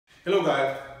Hello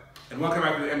guys, and welcome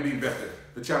back to the MD Investor,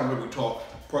 the channel where we talk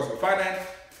personal finance,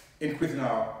 increasing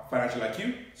our financial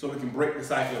IQ so we can break the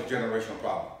cycle of generational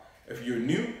problems. If you're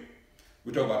new,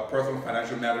 we talk about personal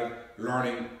financial matters,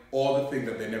 learning all the things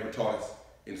that they never taught us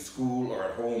in school or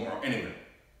at home or anywhere.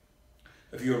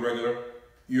 If you're a regular,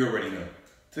 you already know.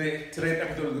 Today's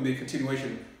episode is going to be a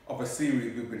continuation of a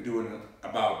series we've been doing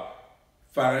about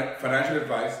financial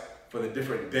advice for the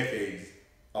different decades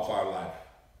of our life.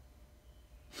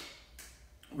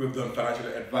 We've done financial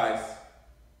advice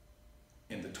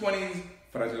in the 20s,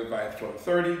 financial advice for the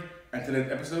 30s, and today's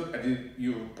episode, as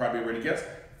you probably already guessed,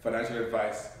 financial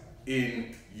advice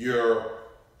in your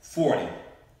 40.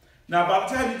 Now, by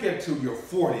the time you get to your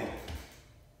 40,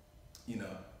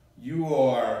 you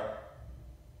are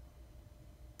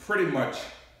pretty much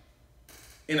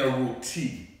in a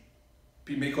routine.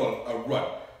 People may call it a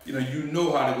rut. You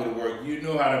know how to go to work, you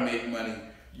know how to make money,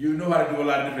 you know how to do a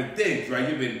lot of different things, right?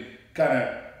 You've been kind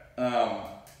of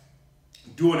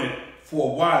doing it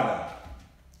for a while now.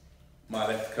 Now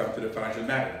let's come to the financial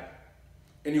matter.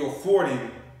 In your 40,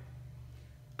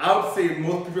 I would say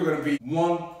most people are going to be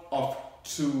one of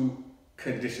two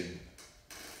conditions.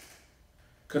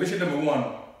 Condition number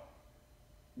one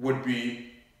would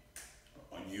be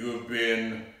you've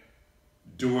been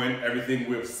doing everything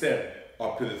we've said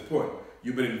up to this point.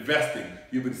 You've been investing,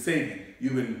 you've been saving,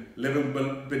 you've been living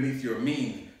beneath your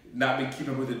means, not been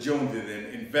keeping up with the Joneses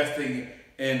and investing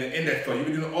in the index fund. You've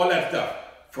been doing all that stuff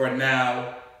for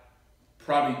now,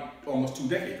 probably almost 2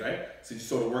 decades, right? Since you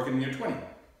started working in your 20s.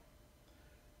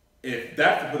 If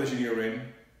that's the position you're in,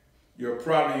 you're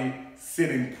probably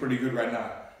sitting pretty good right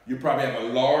now. You probably have a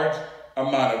large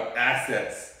amount of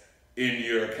assets in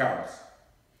your accounts.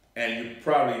 And you're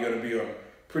probably going to be on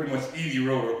pretty much easy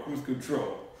road or cruise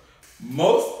control.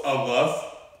 Most of us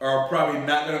are probably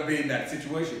not going to be in that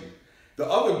situation. The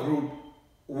other group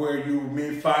where you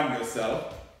may find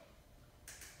yourself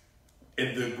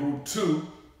is the group 2,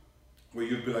 where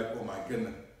you'll be like, oh my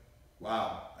goodness,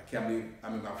 wow, I can't believe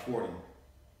I'm in my 40.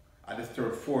 I just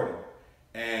turned 40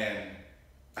 and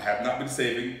I have not been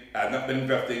saving, I have not been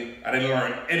investing, I didn't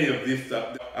learn any of this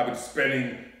stuff. I've been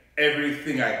spending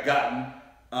everything I've gotten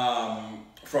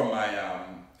from my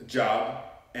job,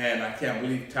 and I can't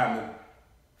believe time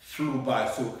flew by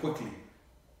so quickly.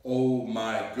 Oh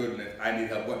my goodness, I need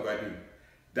help, what do I do?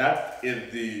 That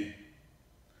is the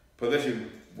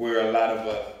position where a lot of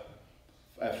us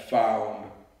have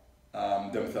found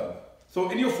themselves.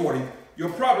 So in your 40s, you're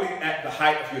probably at the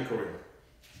height of your career.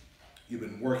 You've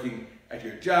been working at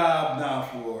your job now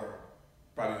for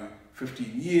probably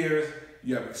 15 years.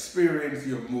 You have experience,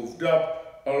 you've moved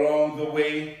up along the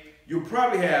way. You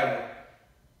probably have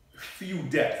few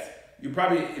debts. You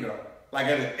probably, like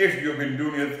if you've been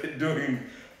doing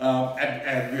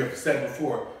as we have said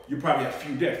before, you probably have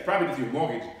few debts. Probably just your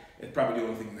mortgage is probably the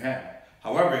only thing you have.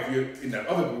 However, if you're in that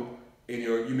other group,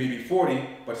 you may be 40,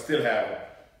 but still have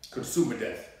consumer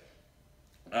debts,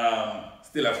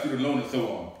 still have student loans and so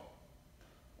on.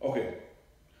 Okay,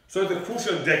 so it's a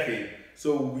crucial decade,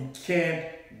 so we can't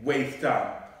waste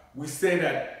time. We say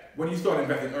that when you start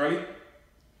investing early,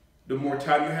 the more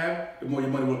time you have, the more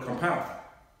your money will compound.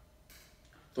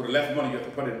 So the less money you have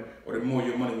to put in, or the more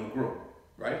your money will grow,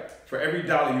 right? For every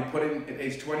dollar you put in at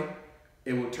age 20,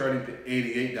 it will turn into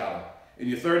 $88. In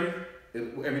your 30,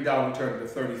 every dollar will turn into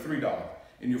 $33.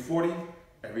 In your 40,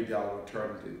 every dollar will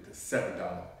turn into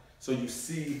 $7. So you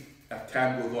see, as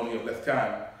time goes on, you have less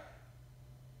time.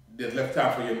 There's less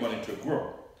time for your money to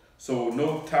grow. So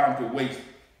no time to waste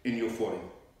in your 40.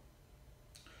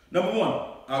 Number one,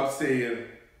 I would say is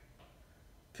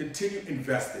continue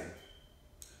investing.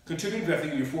 Continue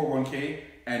investing in your 401k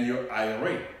and your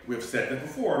IRA. We've said that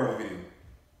before in other videos.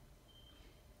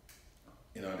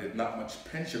 There's not much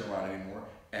pension around anymore,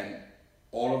 and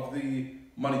all of the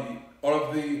money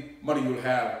you'll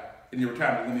have in your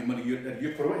retirement is going to be money that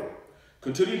you put away.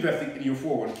 Continue investing in your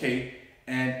 401k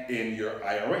and in your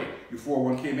IRA. Your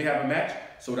 401k may have a match,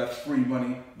 so that's free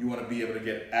money you want to be able to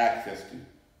get access to.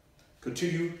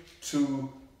 Continue to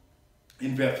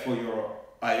invest for your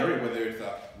IRA, whether it's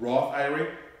a Roth IRA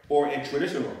or a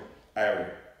traditional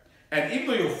IRA. And even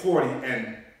though you're 40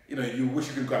 and you wish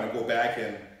you could kind of go back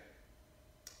and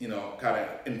kind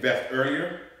of invest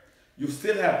earlier, you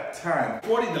still have time.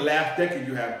 40 is the last decade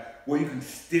you have where you can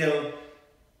still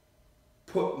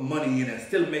put money in and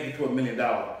still make it to $1 million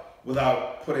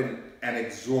without putting an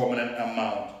exorbitant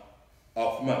amount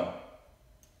of money.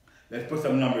 Let's put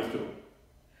some numbers to it.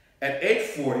 At age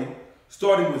 40,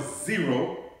 starting with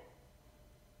zero,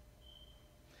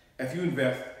 if you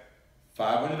invest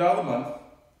 $500 a month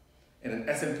in an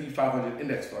S&P 500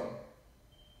 index fund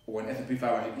or an S&P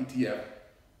 500 ETF,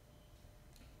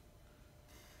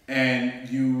 and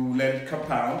you let it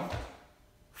compound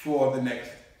for the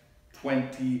next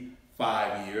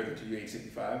 25 years until you're age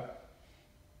 65,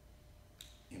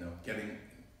 getting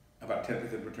about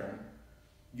 10% return,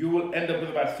 you will end up with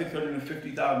about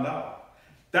 $650,000.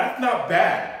 That's not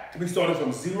bad to be starting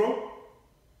from zero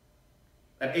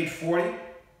at age 40.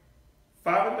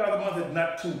 $500 a month is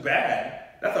not too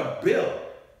bad. That's a bill.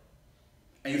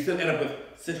 And you still end up with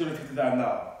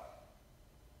 $650,000.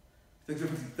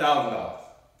 $650,000.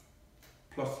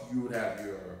 Plus you would have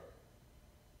your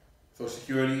Social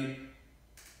Security,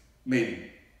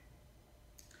 maybe.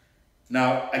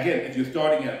 Now, again, if you're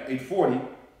starting at age 40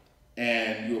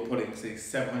 and you're putting, say,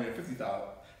 $750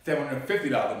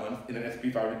 a month in an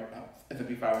S&P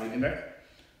 500 index,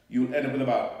 you'll end up with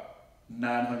about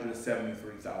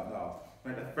 $973,000.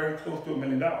 Right? That's very close to $1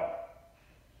 million.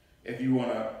 If you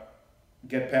want to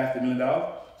get past $1 million,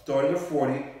 starting at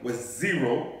 40 with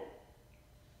zero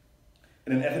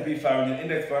in an S&P 500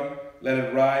 index fund, let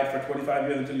it ride for 25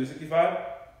 years until you're 65,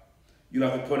 you'll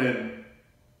have to put in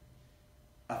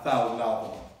 $1,000 a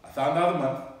month. $1,000 a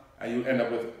month, and you end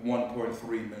up with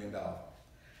 $1.3 million.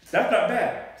 That's not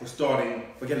bad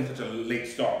for getting such a late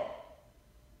start.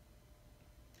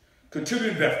 Continue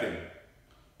investing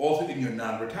also in your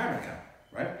non-retirement account,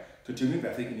 right? Continue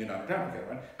investing in your non-retirement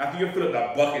account, right? After you fill up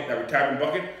that bucket, that retirement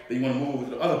bucket, then you want to move over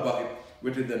to the other bucket,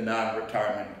 which is the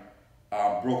non-retirement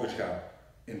brokerage account.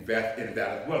 Invest in that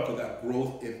as well, because that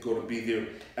growth is going to be there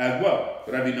as well.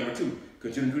 So that'd be number 2.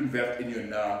 Continue to invest in your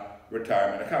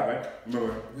non-retirement account, right?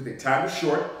 Remember, we say time is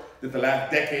short. This is the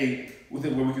last decade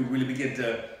within where we can really begin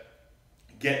to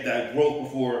get that growth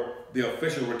before the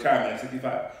official retirement at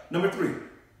 65. Number 3,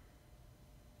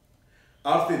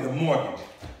 I'll say the mortgage.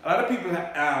 A lot of people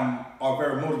are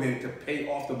very motivated to pay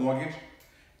off the mortgage,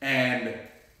 and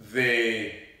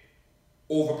they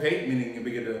overpay, meaning you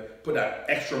begin to put that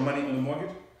extra money on the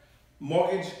mortgage.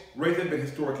 Mortgage rates have been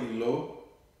historically low.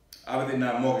 Obviously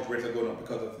now mortgage rates are going up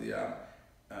because of the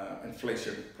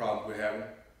inflation problem we're having.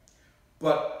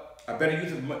 But a better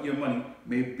use of your money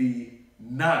may be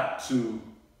not to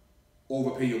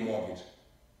overpay your mortgage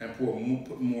and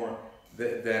put more than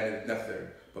is necessary,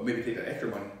 but maybe take that extra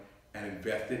money and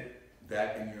invest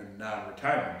that in your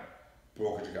non-retirement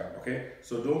brokerage account, okay?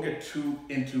 So don't get too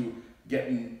into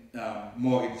getting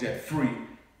mortgage debt free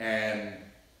and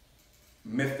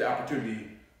miss the opportunity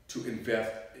to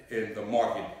invest in the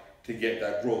market to get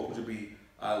that growth, which would be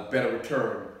a better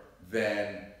return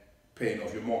than paying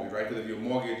off your mortgage, right? Because if your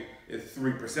mortgage is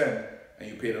 3% and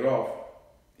you paid it off,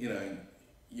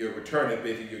 your return is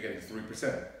basically you're getting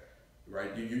 3%,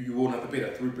 right? You won't have to pay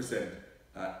that 3%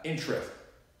 interest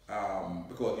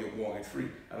because you're mortgage free,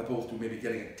 as opposed to maybe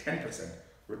getting a 10%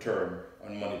 return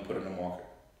on money put in the market.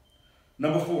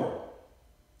 Number 4,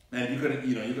 and you could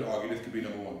argue this could be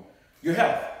number 1, your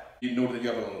health. You know that you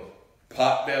have a little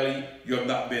pot belly. You have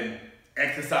not been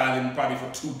exercising probably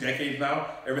for 2 decades now,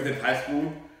 ever since high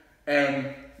school,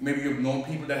 and maybe you've known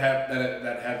people that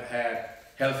have had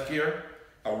health care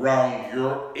around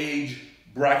your age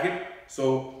bracket.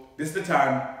 So this is the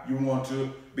time you want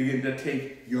to begin to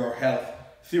take your health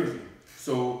seriously.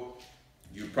 So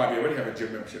you probably already have a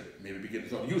gym membership. Maybe begin to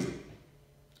start using it.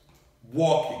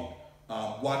 Walking,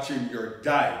 watching your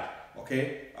diet,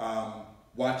 okay?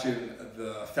 Watching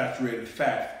the saturated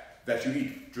fats that you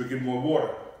eat, drinking more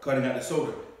water, cutting out the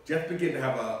soda. Just begin to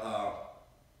have a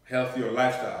healthier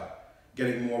lifestyle,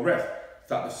 getting more rest.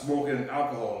 Stop the smoking and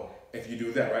alcohol if you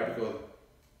do that, right? Because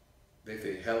they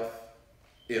say health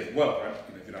is wealth, right?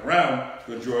 If you're not around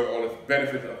to enjoy all the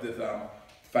benefits of this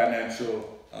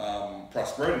financial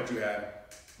prosperity that you have,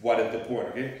 what is the point,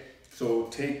 okay? So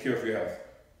take care of your health.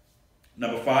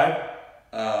 Number 5,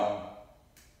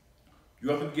 you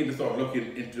have to begin to start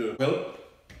looking into will,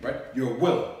 right? Your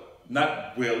will,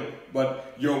 not will,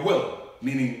 but your will.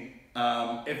 Meaning,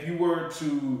 if you were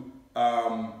to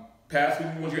pass, who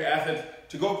you want your assets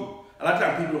to go to. A lot of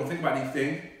times people don't think about these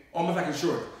things, almost like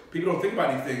insurance. People don't think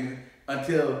about these things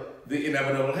until the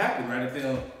inevitable happens, right?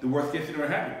 Until the worst case scenario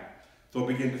happens. So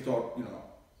begin to start,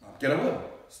 get a will.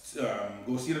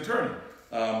 Go see an attorney.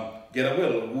 Get a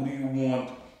will. Who do you want?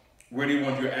 Where do you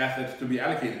want your assets to be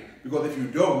allocated? Because if you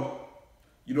don't,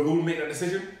 you know who will make that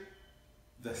decision?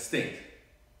 The state,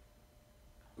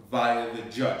 via the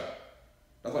judge.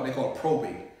 That's what they call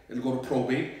probate. It'll go to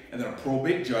probate, and then a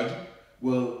probate judge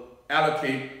will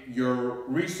allocate your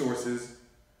resources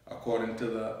according to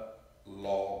the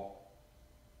law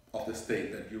of the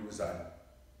state that you reside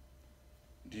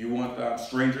in. Do you want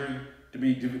strangers to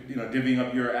be, divvying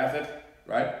up your assets,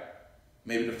 right?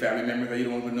 Maybe the family members that you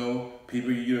don't even know,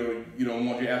 people you don't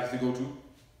want your assets to go to.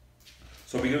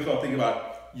 So begin to start thinking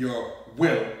about your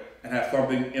will and have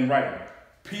something in writing.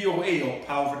 POA, or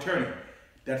power of attorney.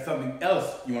 That's something else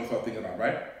you want to start thinking about,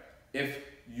 right? If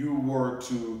you were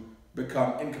to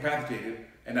become incapacitated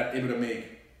and not able to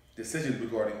make decisions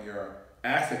regarding your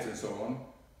assets and so on,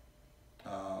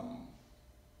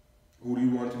 who do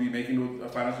you want to be making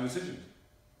those financial decisions?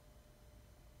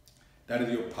 That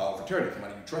is your power of attorney,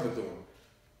 somebody you trust on.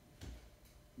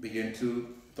 Begin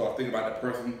to start thinking about the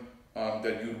person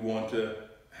that you'd want to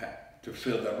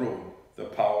fill that role, the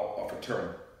power of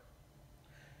attorney.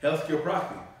 Healthcare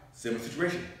proxy, similar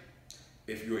situation.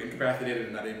 If you're incapacitated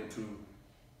and not able to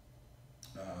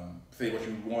say what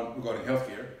you want regarding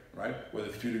healthcare, right? Whether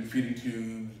it's feeding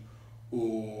tubes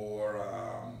or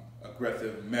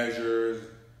aggressive measures,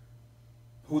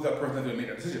 who's that person that's going to make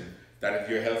that decision? That is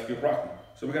your healthcare proxy.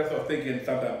 So we got to start thinking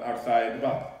something outside the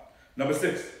box. Number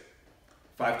 6,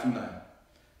 529.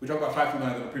 We talked about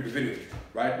 529 in the previous video,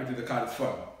 right? Which is the college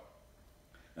fund.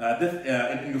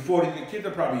 In your 40s, your kids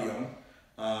are probably young,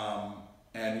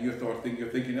 and you're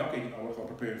thinking, okay, I want to start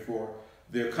preparing for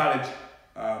their college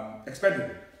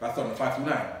expenses by starting at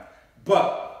 529.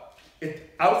 But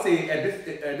I would say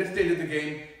at this stage of the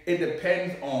game, it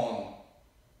depends on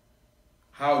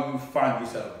how you find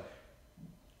yourself.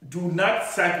 Do not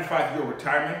sacrifice your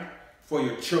retirement for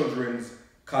your children's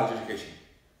college education.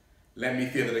 Let me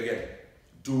say that again.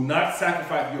 Do not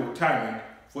sacrifice your retirement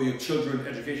for your children's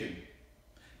education.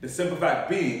 The simple fact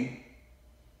being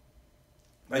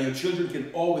that your children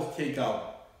can always take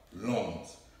out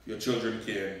loans. Your children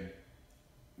can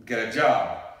get a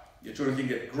job. Your children can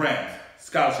get grants,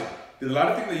 scholarships. There's a lot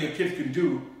of things that your kids can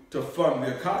do to fund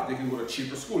their college. They can go to a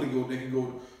cheaper school. They can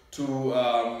go to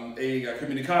a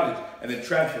community college and then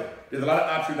transfer. There's a lot of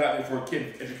options out there for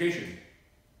kids' education.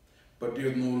 But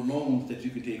there's no loans that you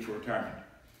can take for retirement.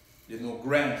 There's no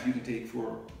grants you can take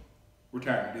for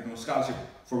retirement. There's no scholarship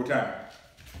for retirement.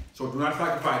 So do not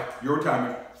sacrifice your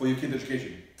retirement for your kids'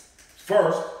 education.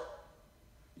 First,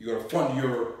 you got to fund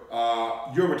your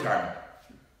retirement.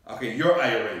 Okay, your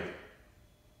IRA.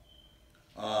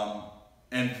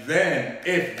 And then,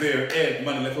 if there is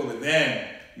money left over, then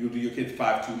you do your kids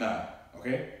 529.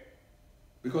 Okay?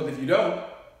 Because if you don't,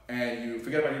 and you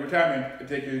forget about your retirement and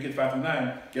take your kids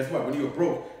 529, guess what? When you're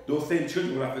broke, those same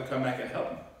children will have to come back and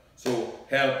help you. So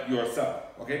help yourself.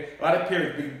 Okay? A lot of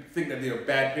parents think that they're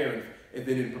bad parents if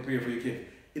they didn't prepare for your kids.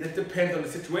 It just depends on the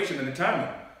situation and the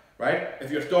timing. Right?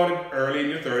 If you're started early in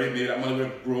your 30s, maybe that money would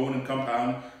have grown and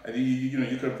compound, and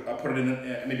you could have put it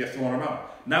in maybe a smaller amount.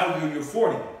 Now you're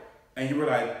 40, and you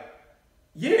realize,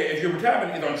 yeah, if your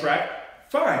retirement is on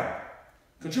track, fine.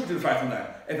 Contribute to the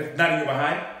 529. If it's not in your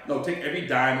behind, no, take every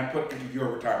dime and put it into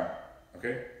your retirement.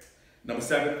 Okay? Number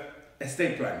 7,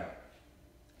 estate planning.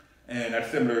 And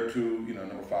that's similar to,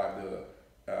 number 5, the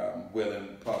will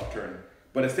and power of attorney.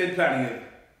 But estate planning is,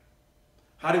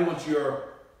 how do you want your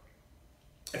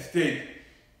estate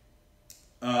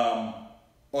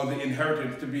or the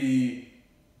inheritance to be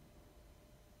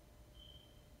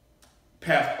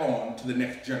passed on to the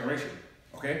next generation,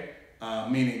 okay?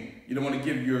 Meaning you don't want to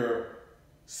give your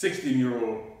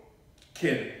 16-year-old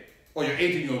kid or your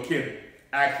 18-year-old kid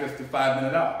access to $5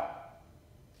 million.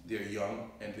 They're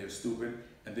young and they're stupid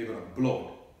and they're going to blow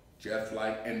it, just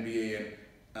like NBA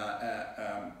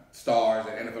and stars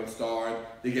and NFL stars.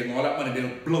 They're getting all that money,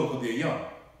 they'll blow because they're young.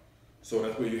 So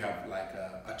that's where you have like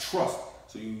a trust.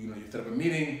 So you set up a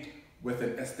meeting with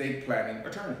an estate planning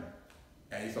attorney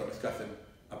and you start discussing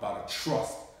about a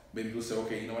trust. Maybe you'll say,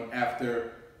 okay,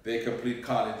 after they complete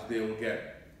college, they will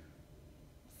get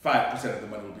 5% of the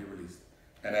money will be released.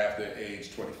 And after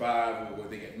age 25, or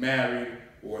they get married,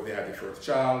 or they have their first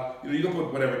child, you can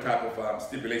put whatever type of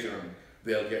stipulation on it,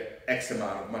 they'll get X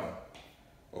amount of money.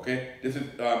 Okay? This is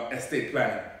estate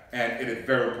planning, and it is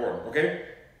very important, okay?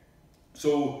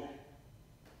 So,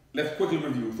 let's quickly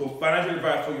review. So financial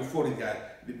advice for your 40s, guys.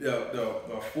 The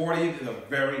 40s is a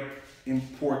very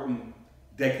important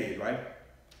decade, right?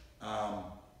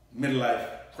 Midlife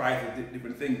crisis,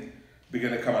 different things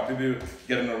begin to come up. People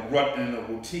get in a rut and in a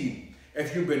routine.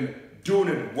 If you've been doing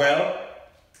it well,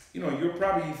 you'll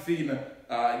probably see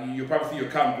your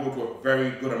account grow to a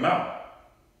very good amount.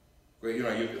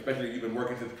 Especially if you've been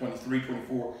working since 23,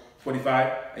 24,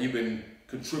 25, and you've been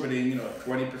contributing,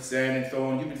 20% and so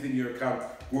on. You've been seeing your account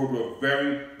grow to a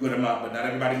very good amount, but not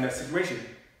everybody in that situation.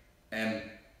 And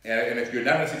if you're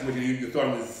not in that situation, you're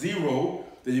starting with zero,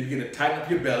 then you begin to tighten up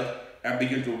your belt and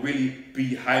begin to really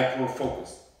be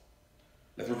hyper-focused.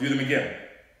 Let's review them again.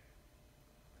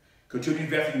 Continue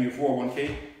investing in your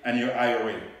 401k and your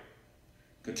IRA.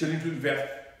 Continue to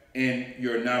invest in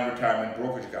your non-retirement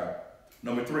brokerage account.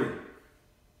 Number 3,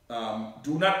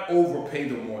 do not overpay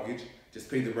the mortgage. Just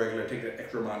pay the regular, take that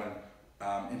extra amount and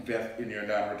invest in your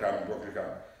non-retirement brokerage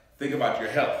account. Think about your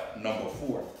health, number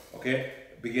 4, okay?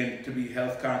 Begin to be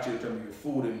health conscious in terms of your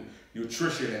food and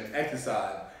nutrition and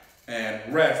exercise and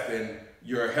rest and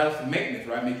your health maintenance,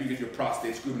 right? Make sure you get your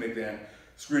prostate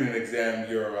screening exam,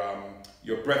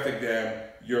 your breath exam,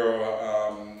 your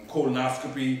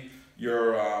colonoscopy,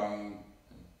 your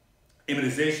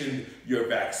immunization, your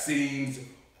vaccines,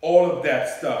 all of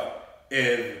that stuff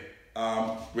is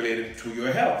related to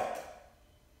your health.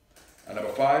 And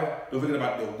number 5, don't forget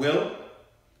about the will,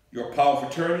 your power of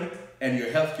attorney, and your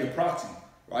healthcare proxy,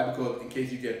 right? Because in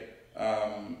case you get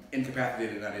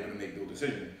incapacitated and not able to make those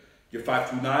decisions. Your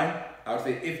 529, I would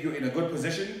say if you're in a good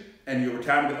position and your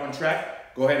retirement is on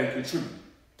track, go ahead and contribute.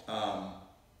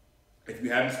 If you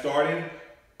haven't started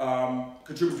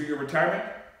contributing to your retirement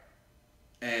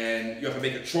and you have to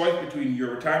make a choice between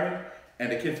your retirement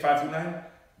and the kid's 529,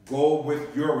 go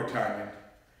with your retirement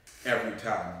every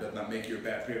time. Does not make you a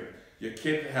bad parent. Your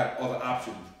kids have other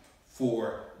options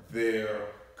for their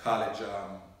college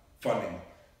funding.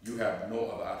 You have no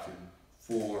other option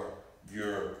for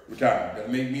your retirement.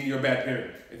 Doesn't mean you're a bad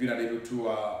parent if you're not able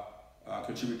to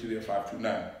contribute to their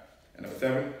 529. And number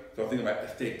 7, so thinking about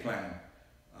estate planning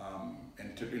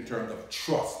in terms of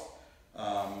trust.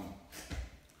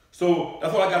 So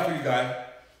that's all I got for you guys.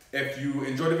 If you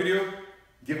enjoyed the video,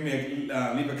 give me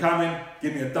leave a comment,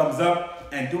 give me a thumbs up,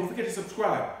 and don't forget to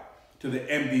subscribe to the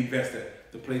MD Investor,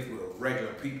 the place where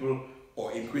regular people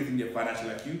are increasing their financial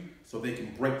IQ so they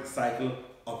can break the cycle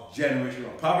of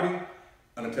generational poverty.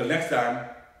 And until next time,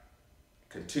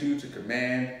 continue to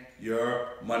command your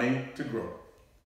money to grow.